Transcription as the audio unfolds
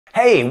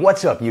Hey,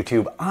 what's up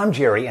YouTube? I'm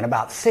Jerry, and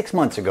about 6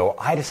 months ago,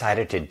 I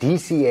decided to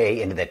DCA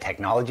into the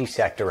technology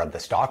sector of the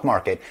stock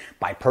market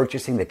by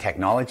purchasing the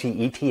technology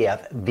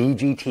ETF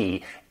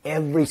VGT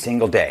every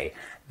single day.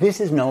 This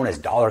is known as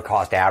dollar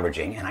cost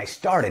averaging, and I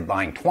started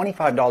buying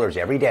 $25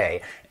 every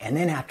day, and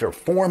then after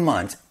 4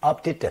 months,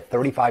 upped it to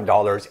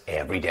 $35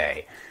 every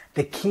day.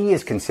 The key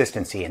is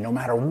consistency, and no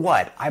matter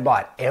what, I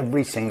bought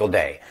every single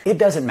day. It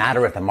doesn't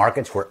matter if the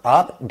markets were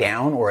up,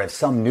 down, or if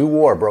some new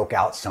war broke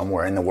out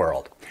somewhere in the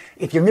world.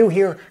 If you're new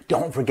here,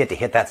 don't forget to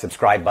hit that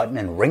subscribe button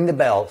and ring the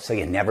bell so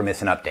you never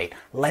miss an update.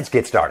 Let's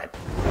get started.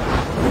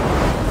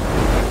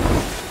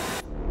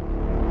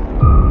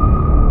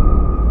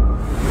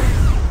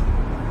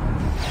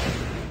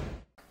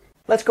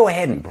 Let's go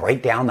ahead and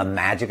break down the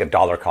magic of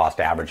dollar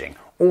cost averaging,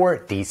 or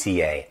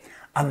DCA.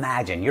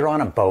 Imagine you're on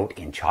a boat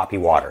in choppy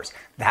waters.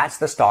 That's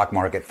the stock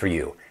market for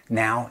you.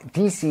 Now,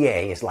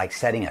 DCA is like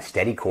setting a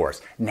steady course,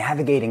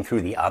 navigating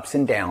through the ups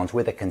and downs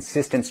with a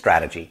consistent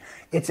strategy.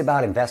 It's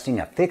about investing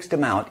a fixed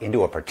amount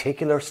into a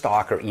particular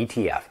stock or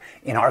ETF,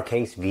 in our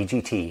case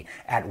VGT,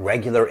 at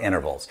regular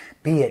intervals,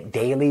 be it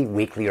daily,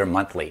 weekly, or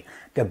monthly.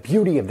 The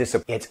beauty of this,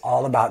 it's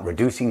all about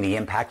reducing the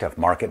impact of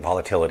market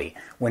volatility.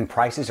 When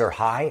prices are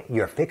high,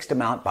 your fixed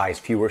amount buys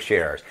fewer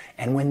shares,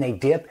 and when they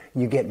dip,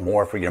 you get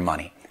more for your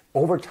money.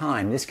 Over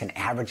time, this can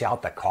average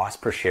out the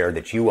cost per share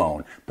that you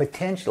own,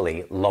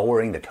 potentially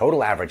lowering the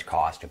total average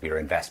cost of your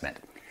investment.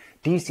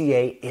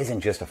 DCA isn't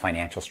just a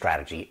financial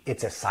strategy,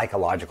 it's a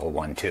psychological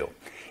one too.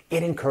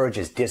 It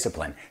encourages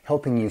discipline,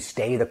 helping you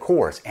stay the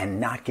course and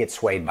not get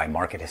swayed by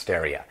market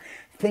hysteria.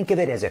 Think of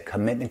it as a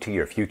commitment to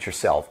your future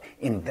self,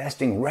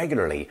 investing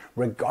regularly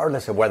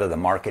regardless of whether the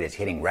market is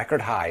hitting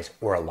record highs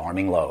or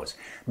alarming lows.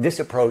 This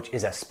approach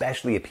is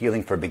especially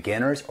appealing for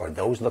beginners or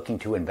those looking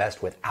to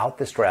invest without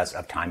the stress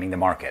of timing the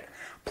market.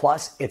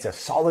 Plus, it's a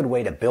solid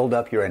way to build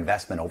up your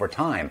investment over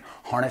time,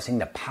 harnessing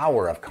the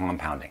power of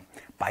compounding.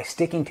 By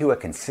sticking to a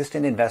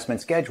consistent investment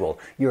schedule,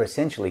 you're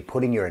essentially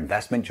putting your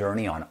investment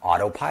journey on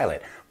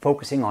autopilot,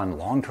 focusing on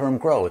long-term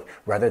growth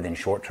rather than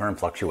short-term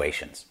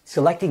fluctuations.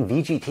 Selecting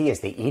VGT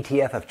as the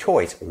ETF of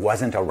choice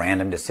wasn't a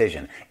random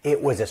decision.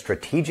 It was a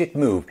strategic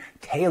move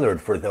tailored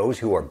for those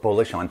who are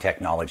bullish on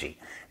technology.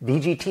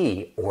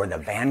 VGT, or the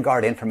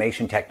Vanguard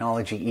Information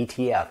Technology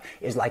ETF,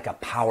 is like a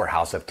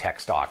powerhouse of tech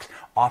stocks,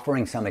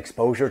 offering some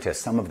exposure to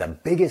some of the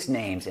biggest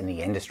names in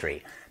the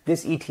industry.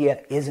 This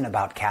ETF isn't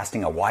about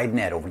casting a wide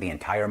net over the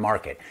entire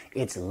market.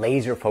 It's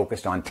laser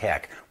focused on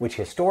tech, which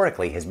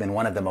historically has been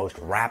one of the most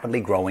rapidly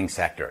growing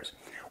sectors.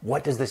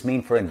 What does this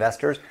mean for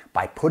investors?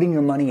 By putting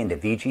your money into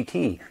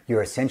VGT,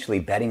 you're essentially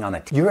betting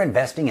on you're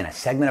investing in a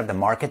segment of the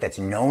market that's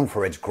known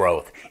for its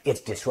growth,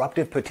 its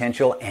disruptive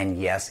potential,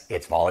 and yes,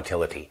 its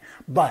volatility.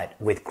 But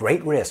with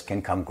great risk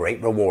can come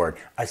great reward,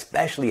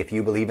 especially if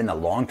you believe in the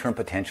long-term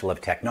potential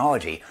of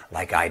technology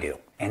like I do.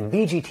 And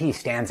VGT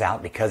stands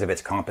out because of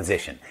its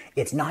composition.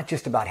 It's not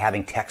just about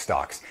having tech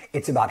stocks,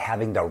 it's about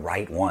having the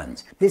right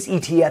ones. This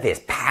ETF is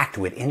packed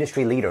with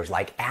industry leaders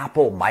like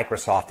Apple,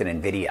 Microsoft,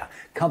 and Nvidia,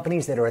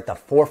 companies that are at the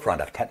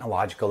forefront of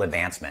technological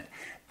advancement.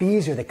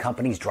 These are the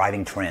companies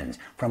driving trends,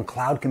 from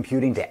cloud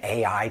computing to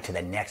AI to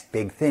the next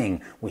big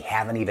thing we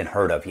haven't even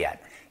heard of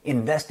yet.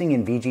 Investing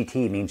in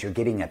VGT means you're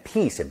getting a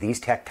piece of these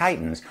tech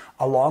titans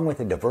along with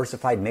a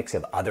diversified mix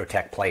of other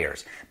tech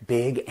players,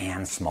 big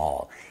and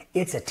small.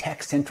 It's a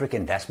tech-centric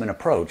investment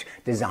approach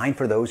designed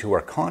for those who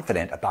are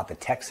confident about the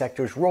tech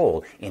sector's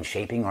role in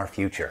shaping our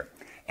future.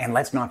 And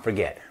let's not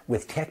forget,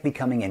 with tech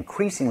becoming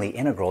increasingly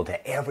integral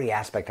to every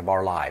aspect of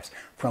our lives,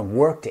 from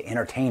work to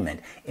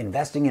entertainment,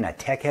 investing in a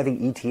tech-heavy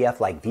ETF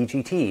like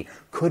VGT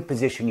could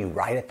position you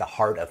right at the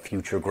heart of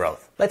future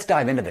growth. Let's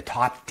dive into the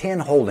top 10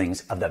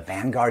 holdings of the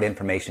Vanguard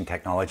Information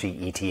Technology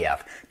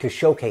ETF to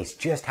showcase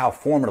just how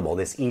formidable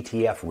this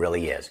ETF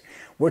really is.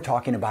 We're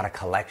talking about a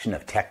collection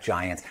of tech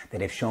giants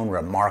that have shown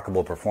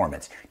remarkable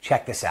performance.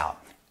 Check this out.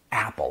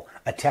 Apple,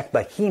 a tech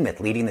behemoth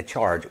leading the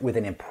charge with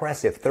an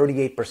impressive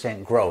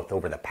 38% growth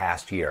over the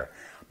past year.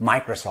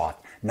 Microsoft,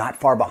 not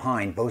far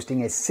behind,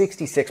 boasting a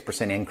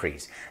 66%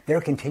 increase. Their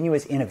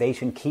continuous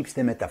innovation keeps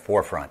them at the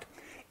forefront.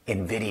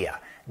 Nvidia.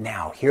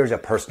 Now, here's a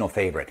personal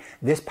favorite.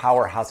 This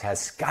powerhouse has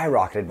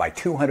skyrocketed by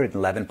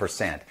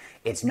 211%.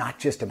 It's not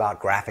just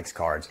about graphics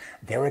cards.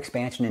 Their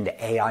expansion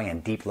into AI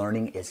and deep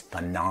learning is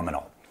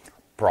phenomenal.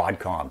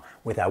 Broadcom,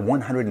 with a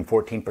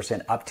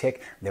 114% uptick,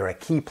 they're a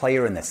key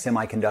player in the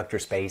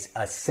semiconductor space,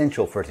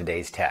 essential for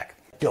today's tech.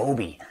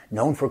 Adobe,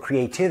 known for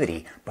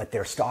creativity, but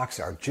their stocks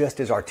are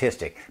just as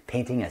artistic,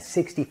 painting a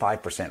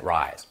 65%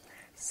 rise.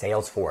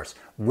 Salesforce,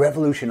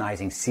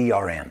 revolutionizing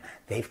CRM.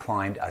 They've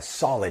climbed a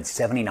solid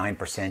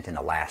 79% in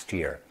the last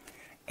year.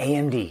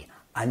 AMD,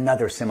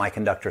 another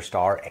semiconductor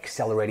star,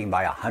 accelerating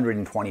by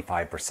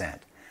 125%.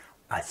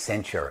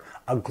 Accenture,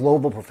 a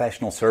global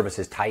professional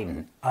services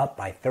titan, up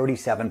by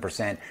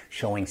 37%,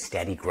 showing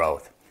steady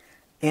growth.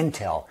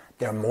 Intel,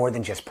 they're more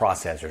than just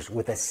processors.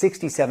 With a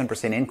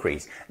 67%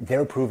 increase,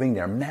 they're proving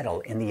their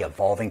mettle in the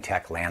evolving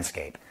tech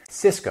landscape.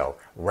 Cisco,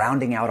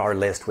 rounding out our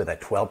list with a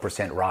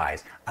 12%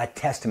 rise, a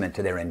testament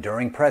to their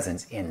enduring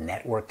presence in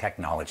network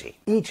technology.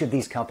 Each of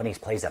these companies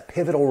plays a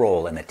pivotal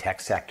role in the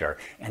tech sector,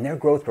 and their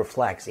growth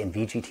reflects in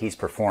VGT's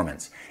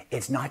performance.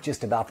 It's not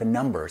just about the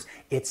numbers,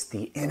 it's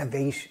the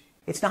innovation.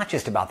 It's not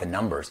just about the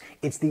numbers,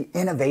 it's the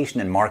innovation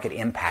and market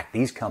impact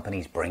these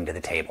companies bring to the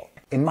table.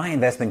 In my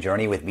investment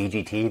journey with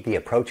VGT, the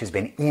approach has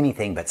been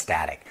anything but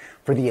static.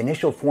 For the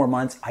initial 4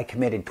 months, I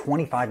committed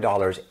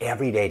 $25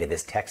 every day to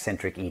this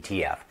tech-centric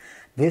ETF.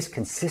 This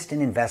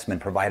consistent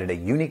investment provided a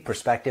unique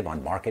perspective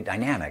on market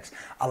dynamics,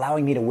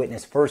 allowing me to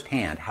witness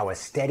firsthand how a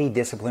steady,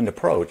 disciplined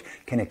approach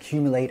can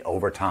accumulate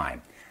over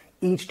time.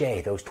 Each day,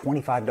 those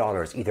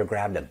 $25 either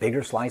grabbed a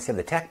bigger slice of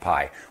the tech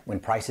pie when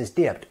prices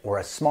dipped or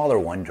a smaller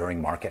one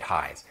during market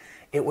highs.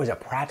 It was a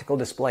practical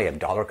display of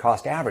dollar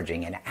cost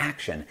averaging in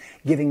action,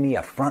 giving me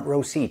a front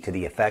row seat to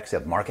the effects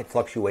of market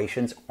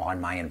fluctuations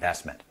on my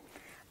investment.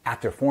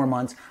 After 4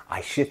 months,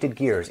 I shifted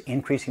gears,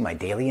 increasing my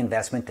daily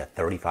investment to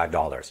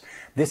 $35.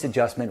 This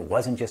adjustment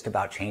wasn't just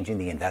about changing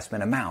the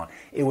investment amount.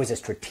 It was a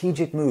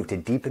strategic move to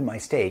deepen my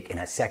stake in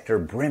a sector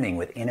brimming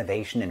with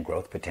innovation and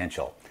growth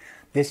potential.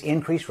 This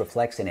increase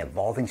reflects an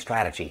evolving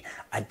strategy,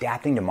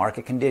 adapting to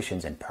market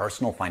conditions and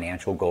personal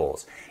financial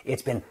goals.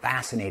 It's been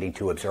fascinating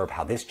to observe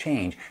how this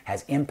change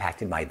has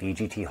impacted my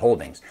VGT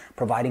holdings,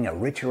 providing a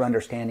richer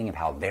understanding of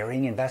how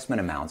varying investment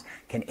amounts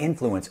can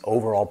influence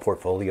overall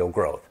portfolio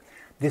growth.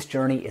 This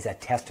journey is a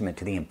testament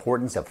to the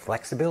importance of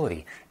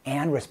flexibility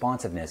and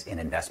responsiveness in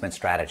investment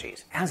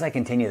strategies. As I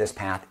continue this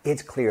path,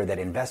 it's clear that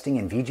investing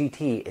in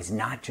VGT is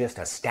not just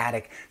a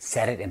static,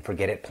 set it and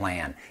forget it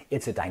plan.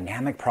 It's a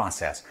dynamic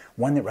process,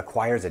 one that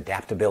requires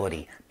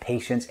adaptability,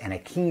 patience, and a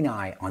keen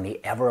eye on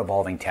the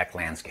ever-evolving tech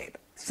landscape.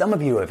 Some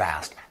of you have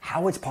asked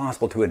how it's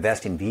possible to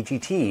invest in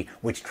VGT,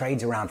 which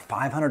trades around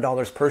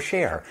 $500 per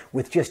share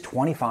with just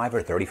 $25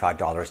 or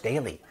 $35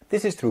 daily.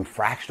 This is through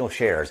fractional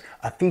shares,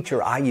 a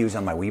feature I use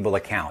on my Webull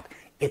account.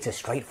 It's a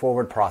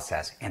straightforward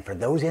process, and for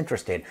those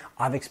interested,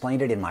 I've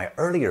explained it in my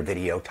earlier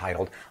video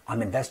titled,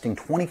 I'm investing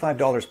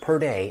 $25 per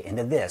day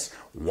into this,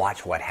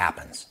 watch what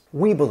happens.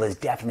 Webull is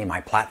definitely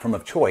my platform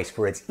of choice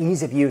for its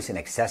ease of use and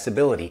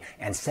accessibility,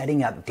 and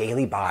setting up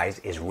daily buys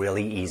is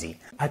really easy.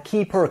 A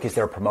key perk is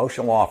their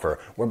promotional offer,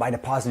 where by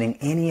depositing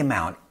any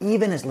amount,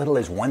 even as little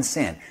as 1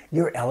 cent,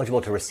 you're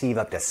eligible to receive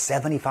up to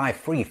 75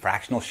 free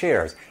fractional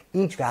shares,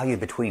 each valued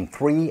between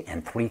 $3,000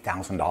 and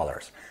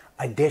 $3,000.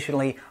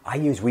 Additionally, I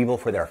use Webull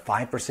for their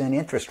 5%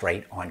 interest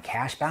rate on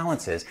cash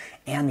balances,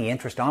 and the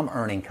interest I'm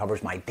earning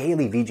covers my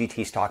daily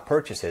VGT stock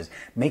purchases,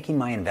 making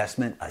my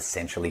investment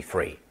essentially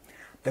free.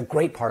 The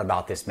great part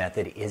about this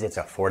method is its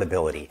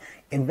affordability.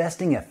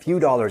 Investing a few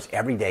dollars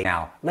every day.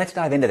 Now, let's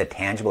dive into the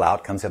tangible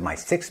outcomes of my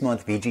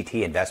 6-month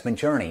VGT investment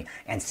journey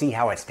and see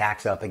how it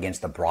stacks up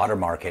against the broader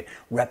market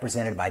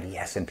represented by the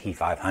S&P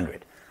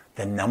 500.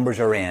 The numbers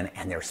are in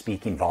and they're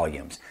speaking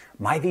volumes.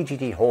 My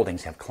VGT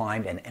holdings have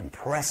climbed an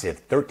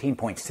impressive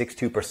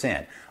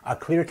 13.62%, a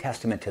clear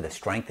testament to the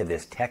strength of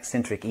this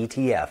tech-centric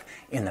ETF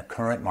in the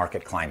current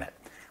market climate.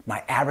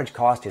 My average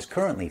cost is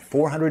currently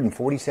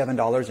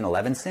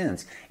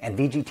 $447.11, and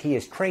VGT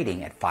is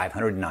trading at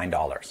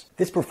 $509.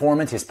 This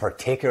performance is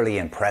particularly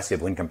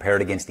impressive when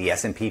compared against the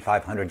S&P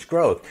 500's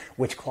growth,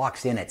 which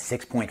clocks in at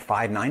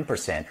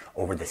 6.59%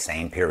 over the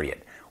same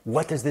period.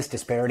 What does this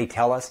disparity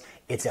tell us?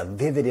 It's a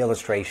vivid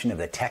illustration of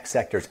the tech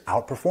sector's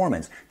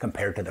outperformance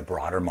compared to the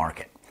broader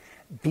market.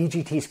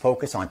 VGT's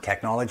focus on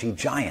technology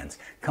giants,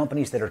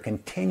 companies that are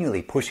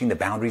continually pushing the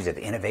boundaries of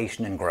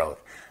innovation and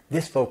growth.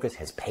 This focus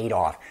has paid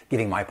off,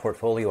 giving my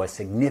portfolio a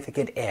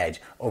significant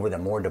edge over the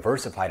more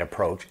diversified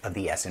approach of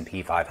the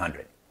S&P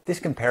 500. This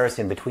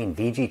comparison between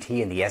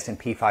VGT and the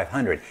S&P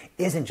 500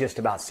 isn't just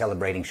about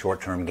celebrating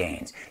short-term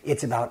gains.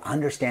 It's about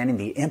understanding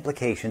the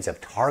implications of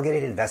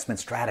targeted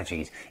investment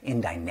strategies in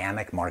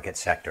dynamic market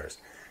sectors.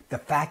 The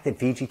fact that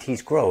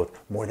VGT's growth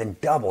more than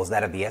doubles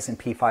that of the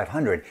S&P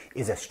 500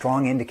 is a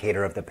strong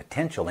indicator of the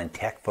potential in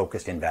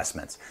tech-focused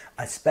investments,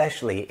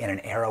 especially in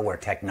an era where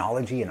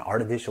technology and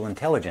artificial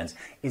intelligence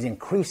is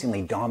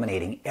increasingly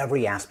dominating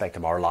every aspect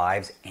of our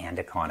lives and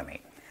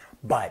economy.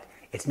 But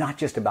it's not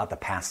just about the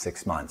past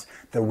 6 months.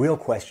 The real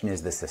question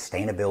is the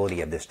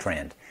sustainability of this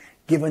trend.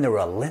 Given the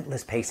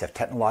relentless pace of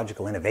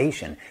technological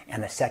innovation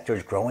and the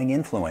sector's growing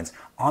influence,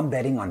 I'm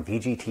betting on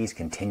VGT's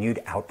continued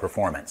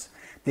outperformance.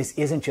 This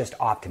isn't just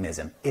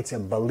optimism, it's a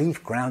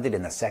belief grounded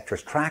in the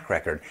sector's track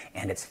record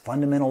and its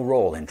fundamental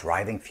role in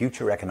driving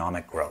future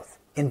economic growth.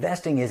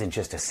 Investing isn't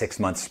just a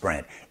 6-month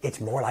sprint, it's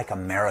more like a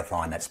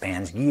marathon that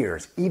spans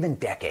years, even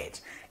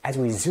decades. As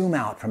we zoom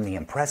out from the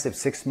impressive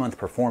 6-month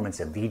performance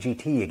of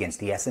VGT against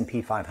the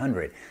S&P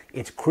 500,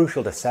 it's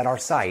crucial to set our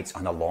sights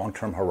on the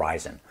long-term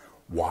horizon.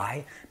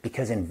 Why?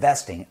 Because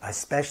investing,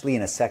 especially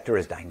in a sector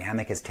as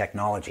dynamic as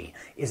technology,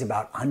 is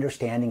about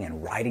understanding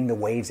and riding the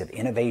waves of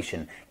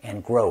innovation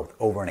and growth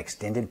over an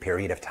extended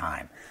period of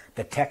time.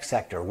 The tech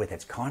sector, with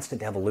its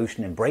constant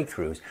evolution and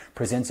breakthroughs,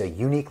 presents a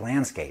unique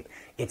landscape.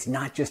 It's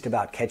not just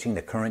about catching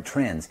the current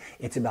trends,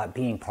 it's about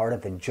being part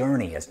of the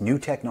journey as new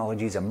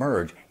technologies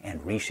emerge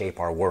and reshape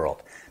our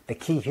world. The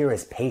key here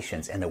is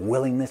patience and the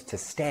willingness to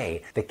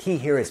stay. The key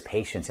here is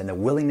patience and the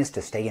willingness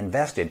to stay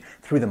invested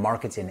through the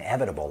market's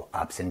inevitable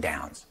ups and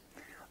downs.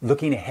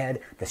 Looking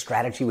ahead, the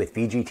strategy with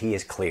VGT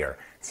is clear.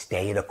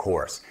 Stay the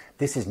course.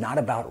 This is not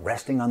about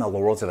resting on the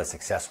laurels of a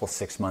successful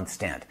 6-month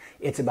stint.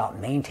 It's about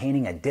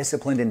maintaining a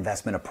disciplined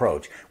investment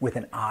approach with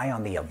an eye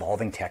on the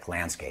evolving tech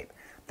landscape.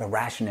 The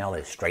rationale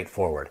is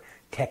straightforward.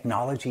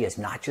 Technology is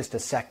not just a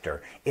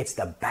sector, it's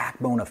the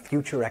backbone of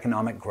future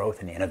economic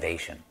growth and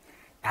innovation.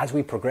 As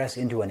we progress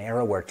into an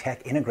era where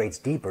tech integrates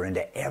deeper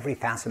into every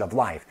facet of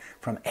life,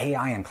 from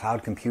AI and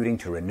cloud computing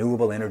to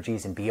renewable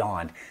energies and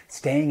beyond,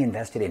 staying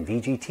invested in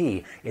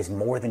VGT is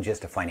more than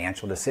just a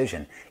financial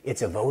decision.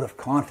 It's a vote of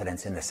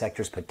confidence in the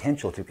sector's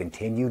potential to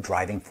continue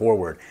driving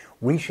forward,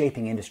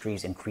 reshaping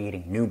industries and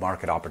creating new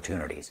market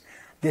opportunities.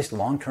 This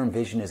long-term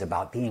vision is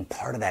about being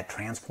part of that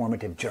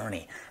transformative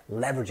journey,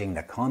 leveraging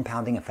the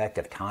compounding effect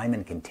of time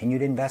and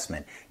continued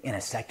investment in a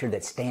sector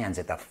that stands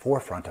at the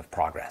forefront of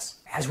progress.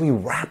 As we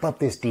wrap up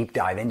this deep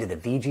dive into the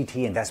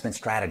VGT investment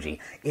strategy,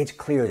 it's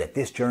clear that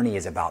this journey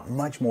is about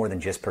much more than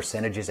just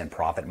percentages and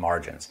profit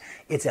margins.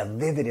 It's a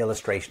vivid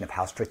illustration of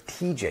how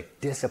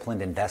strategic,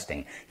 disciplined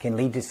investing can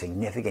lead to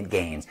significant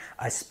gains,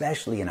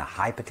 especially in a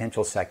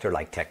high-potential sector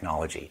like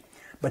technology.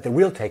 But the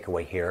real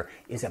takeaway here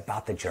is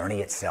about the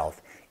journey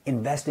itself.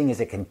 Investing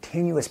is a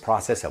continuous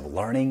process of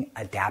learning,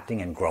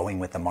 adapting, and growing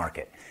with the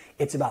market.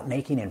 It's about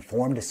making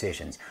informed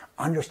decisions,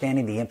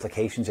 understanding the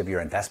implications of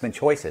your investment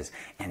choices,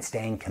 and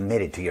staying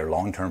committed to your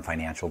long-term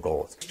financial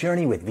goals. This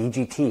journey with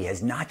VGT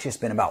has not just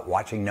been about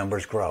watching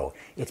numbers grow.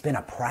 It's been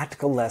a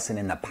practical lesson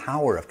in the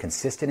power of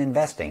consistent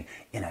investing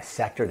in a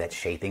sector that's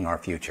shaping our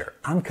future.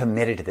 I'm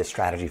committed to this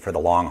strategy for the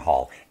long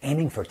haul,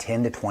 aiming for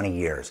 10 to 20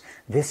 years.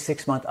 This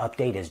 6-month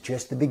update is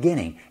just the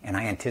beginning, and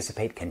I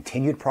anticipate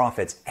continued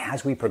profits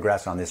as we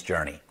progress on this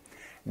journey.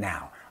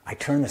 Now, I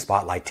turn the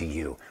spotlight to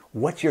you.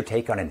 What's your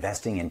take on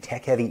investing in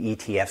tech-heavy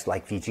ETFs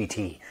like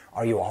VGT?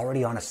 Are you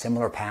already on a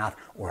similar path,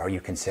 or are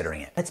you considering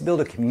it? Let's build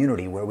a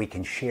community where we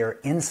can share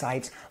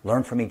insights,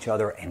 learn from each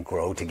other, and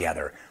grow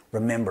together.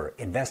 Remember,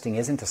 investing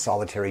isn't a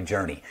solitary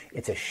journey.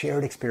 It's a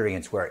shared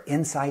experience where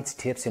insights,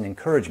 tips, and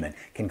encouragement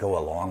can go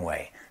a long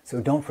way. So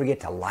don't forget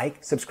to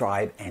like,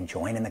 subscribe, and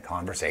join in the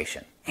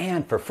conversation.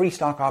 And for free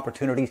stock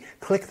opportunities,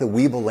 click the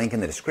Webull link in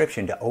the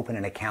description to open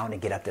an account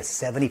and get up to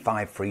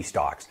 75 free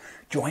stocks.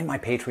 Join my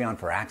Patreon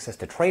for access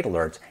to trade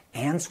alerts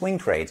and swing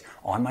trades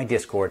on my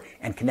Discord,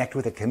 and connect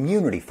with a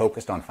community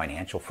focused on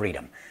financial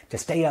freedom. To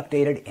stay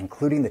updated,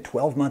 including the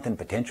 12-month and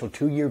potential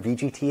 2-year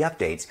VGT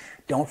updates,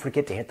 don't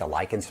forget to hit the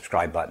like and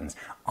subscribe buttons.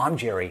 I'm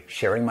Jerry,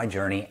 sharing my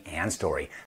journey and story.